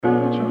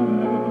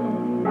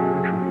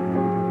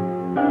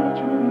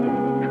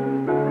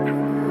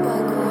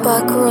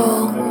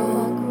Buckroll.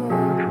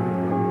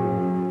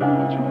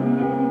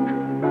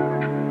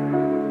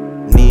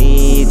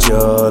 Need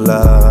your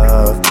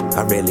love,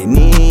 I really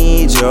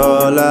need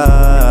your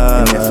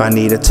love. And if I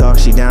need to talk,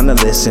 she down to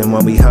listen.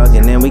 When we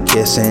hugging and we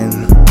kissing,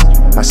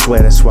 I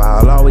swear that's why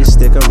I'll always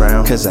stick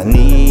around. Cause I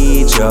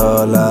need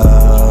your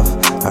love,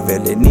 I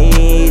really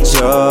need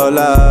your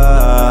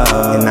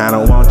love. And I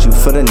don't want you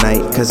for the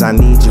night, cause I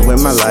need you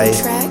in my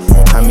life.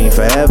 I mean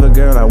forever,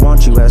 girl, I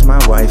want you as my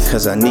wife.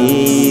 Cause I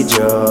need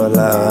your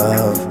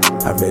love,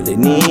 I really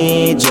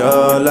need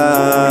your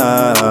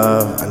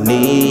love. I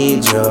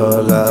need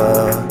your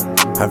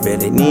love, I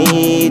really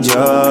need your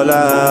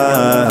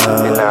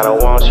love. And I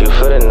don't want you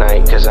for the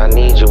night, cause I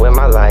need you in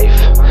my life.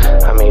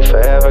 I mean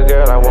forever,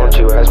 girl, I want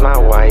you as my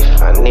wife.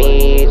 I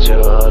need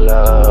your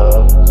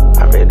love,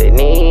 I really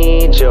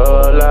need your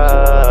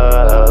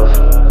love.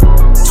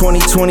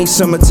 2020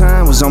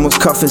 summertime was almost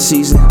cuffing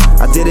season.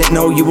 I didn't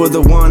know you were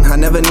the one, I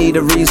never need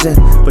a reason.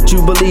 But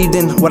you believed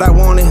in what I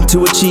wanted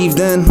to achieve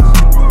then.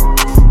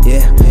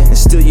 Yeah, and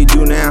still you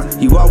do now.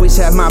 You always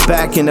have my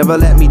back and never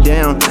let me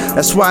down.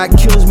 That's why it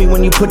kills me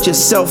when you put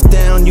yourself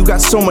down. You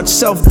got so much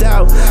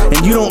self-doubt,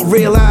 and you don't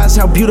realize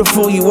how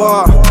beautiful you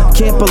are.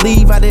 Can't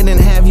believe I didn't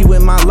have you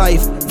in my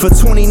life for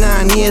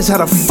 29 years. How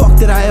the fuck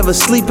did I ever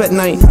sleep at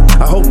night?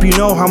 I hope you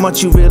know how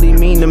much you really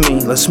mean to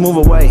me. Let's move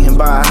away and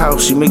buy a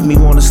house. You make me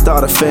want to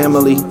start a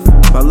family.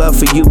 My love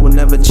for you will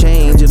never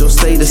change, it'll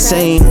stay the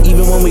same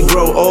even when we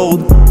grow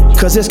old.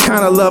 Cause this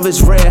kind of love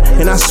is rare,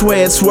 and I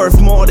swear it's worth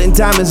more than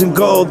diamonds and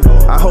gold.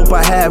 I hope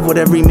I have what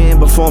every man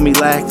before me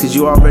lacked, cause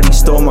you already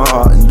stole my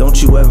heart, and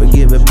don't you ever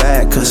give it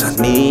back. Cause I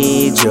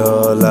need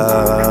your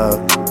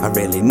love, I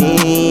really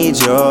need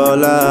your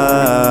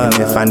love.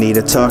 And if I need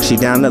to talk, she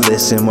down to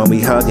listen. When we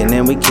hugging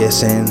and we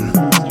kissing,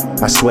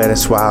 I swear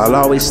that's why I'll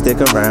always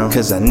stick around.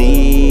 Cause I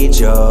need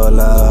your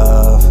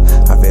love,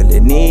 I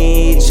really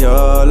need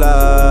your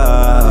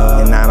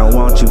love. And I don't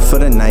want you for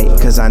the night,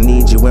 cause I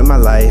need you in my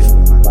life.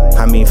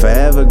 I mean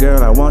forever,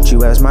 girl, I want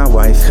you as my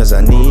wife. Cause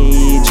I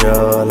need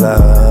your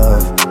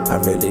love, I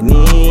really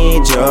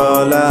need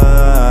your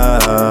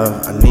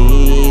love. I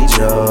need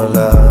your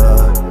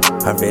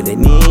love, I really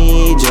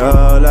need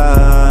your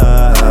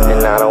love.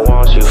 And I don't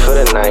want you for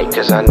the night,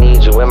 cause I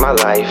need you in my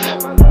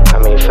life. I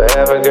mean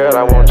forever, girl,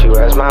 I want you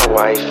as my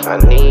wife. I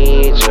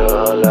need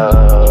your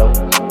love,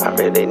 I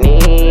really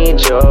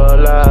need your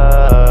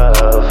love.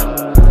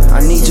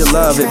 I need your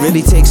love, it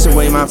really takes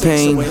away my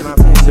pain.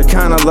 The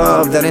kind of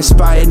love that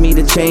inspired me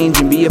to change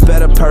and be a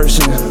better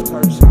person.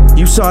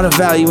 You saw the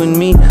value in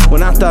me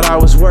when I thought I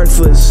was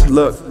worthless.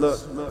 Look,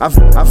 I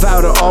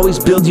vow to always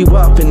build you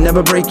up and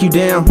never break you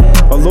down.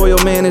 A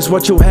loyal man is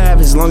what you'll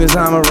have as long as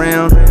I'm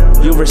around.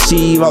 You'll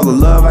receive all the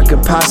love I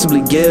could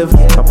possibly give.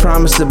 I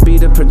promise to be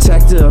the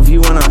protector of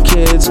you and our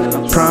kids.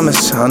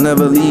 Promise I'll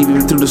never leave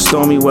you through the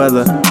stormy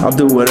weather. I'll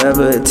do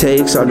whatever it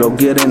takes, I'll go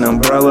get an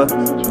umbrella.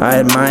 I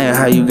admire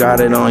how you got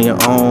it on your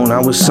own. I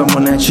was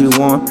someone that you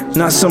want,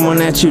 not someone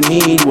that you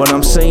need. What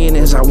I'm saying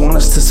is I want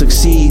us to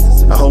succeed.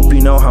 I hope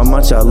you know how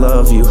much I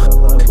love you.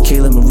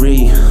 Keyla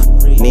Marie,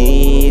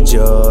 need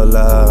your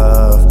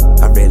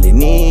love, I really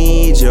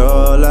need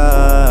your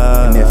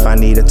love. And if I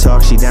need to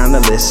talk, she down to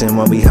listen.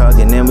 When we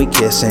hugging and we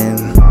kissing,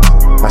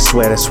 I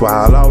swear that's why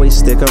I'll always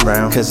stick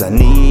around. Cause I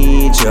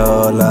need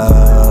your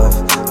love,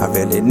 I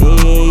really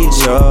need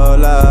your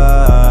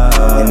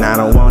love. And I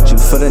don't want you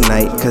for the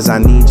night, cause I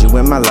need you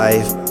in my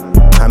life.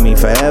 I mean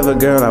forever,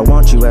 girl, I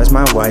want you as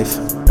my wife.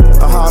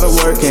 A harder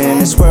worker in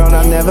this world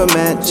I never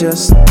met.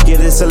 Just give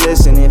this a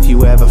listen if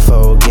you ever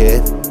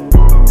forget.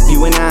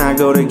 You and I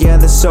go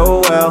together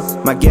so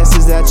well. My guess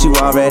is that you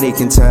already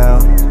can tell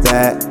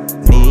that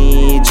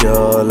need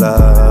your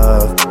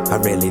love, I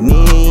really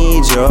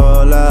need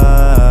your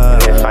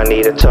love. And if I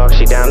need to talk,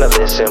 she down to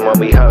listen. When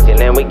we hugging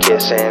and we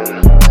kissing,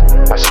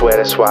 I swear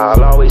that's why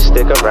I'll always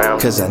stick around.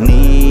 Cause I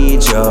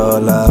need your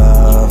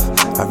love,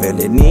 I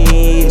really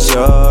need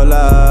your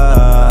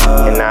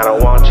love. And I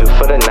don't want you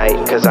for the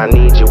night, cause I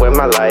need you in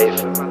my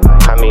life.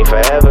 I mean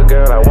forever,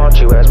 girl, I want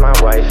you as my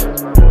wife.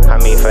 I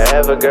mean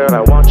forever, girl,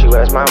 I want you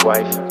as my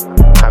wife.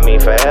 I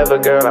mean forever,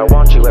 girl, I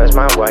want you as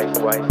my wife.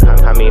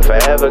 I mean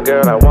forever,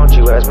 girl, I want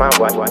you as my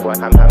wife.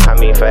 I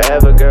mean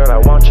forever, girl, I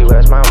want you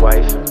as my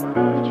wife.